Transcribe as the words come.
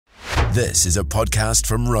This is a podcast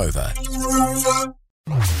from Rover.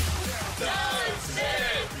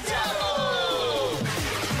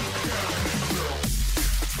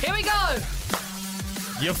 Here we go.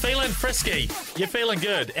 You're feeling frisky. You're feeling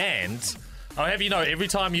good. And I'll have you know, every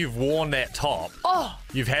time you've worn that top,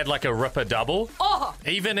 you've had like a ripper double.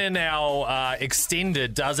 Even in our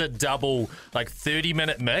extended Does It Double like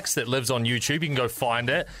 30-minute mix that lives on YouTube, you can go find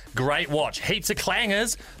it. Great watch. Heaps of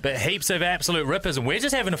clangers, but heaps of absolute rippers. And we're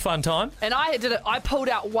just having a fun time. And I did it. I pulled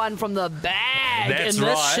out one from the bag That's in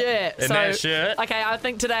this right. shirt. In that shirt. Okay, I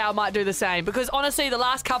think today I might do the same. Because honestly, the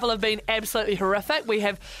last couple have been absolutely horrific. We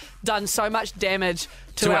have done so much damage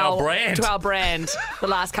to our brand. To our brand the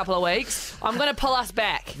last couple of weeks. I'm going to pull us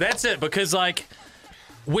back. That's it, because like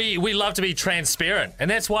we love to be transparent, and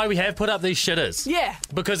that's why we have put up these shitters. Yeah.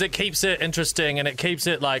 Because it keeps it interesting, and it keeps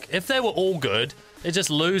it like, if they were all good, it just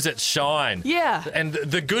lose its shine. Yeah. And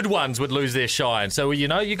the good ones would lose their shine. So, you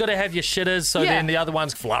know, you got to have your shitters so then the other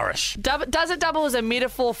ones flourish. Does It Double is a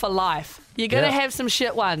metaphor for life. You're going to have some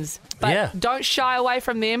shit ones, but don't shy away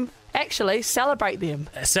from them. Actually, celebrate them.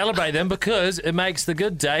 Celebrate them because it makes the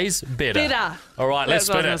good days better. All right, let's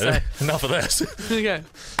spin it. Enough of this. Here we go.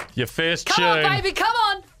 Your first Come tune. on, baby, come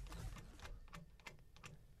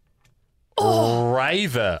on.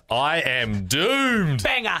 Raver, I Am Doomed.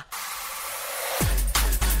 Banger.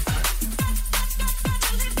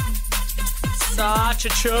 Such a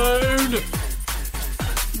tune.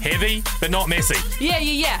 Heavy, but not messy.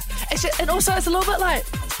 Yeah. And also, it's a little bit like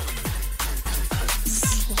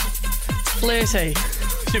flirty.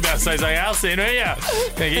 You're about to say something else then, are you?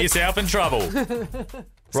 Gonna get yourself in trouble.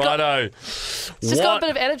 Righto. It's just got a bit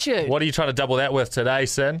of attitude. What are you trying to double that with today,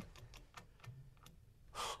 Sin?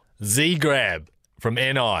 Z-Grab from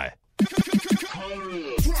NI. Do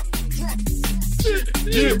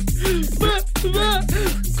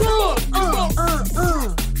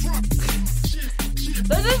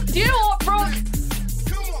you know what, Brooke?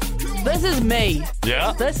 This is me.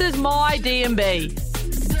 Yeah? This is my D&B.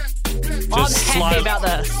 I'm Just happy slow- about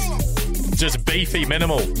this. Just beefy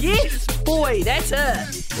minimal. Yes, boy, that's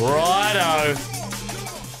it. Righto.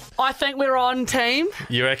 I think we're on team.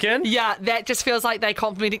 You reckon? Yeah, that just feels like they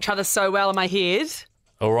complement each other so well in my head.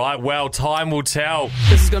 All right, well, time will tell.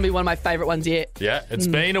 This is going to be one of my favourite ones yet. Yeah, it's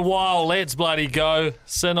been a while. Let's bloody go.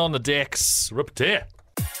 Sin on the decks. Rip tear.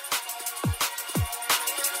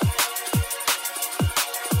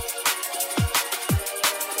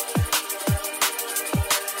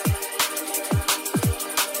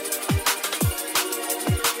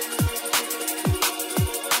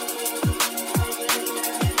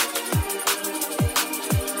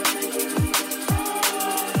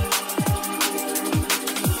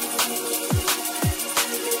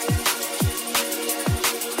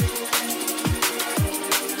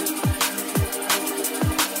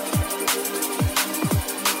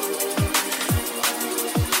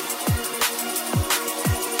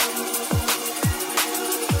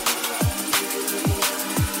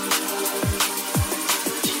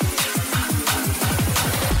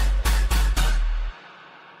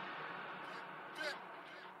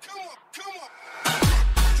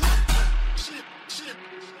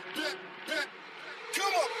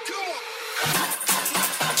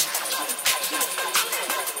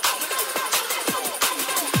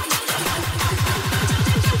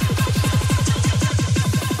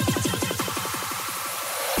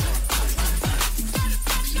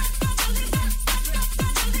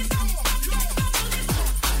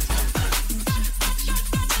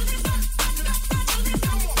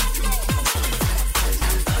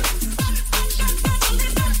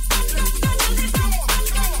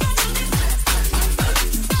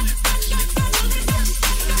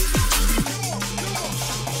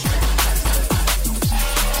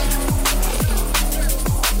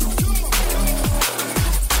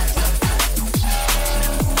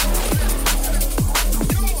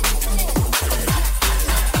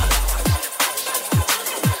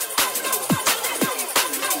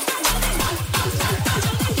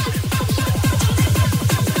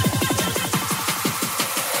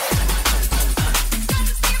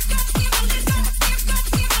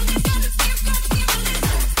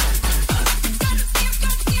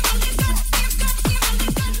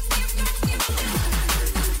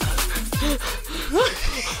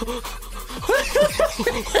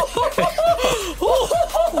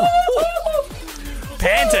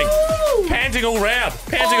 Panting all round.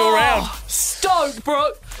 Panting all round. Stoked,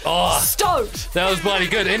 bro. Oh, Stoked. that was bloody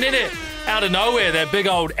good. And then it, out of nowhere, that big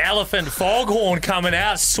old elephant foghorn coming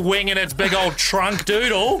out, swinging its big old trunk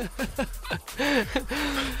doodle.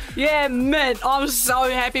 Yeah, man, I'm so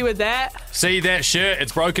happy with that. See that shirt?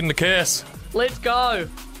 It's broken the curse. Let's go.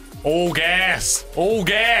 All gas. All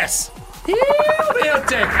gas.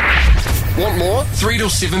 Want more? 3 till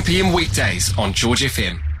 7 p.m. weekdays on George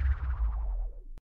FM.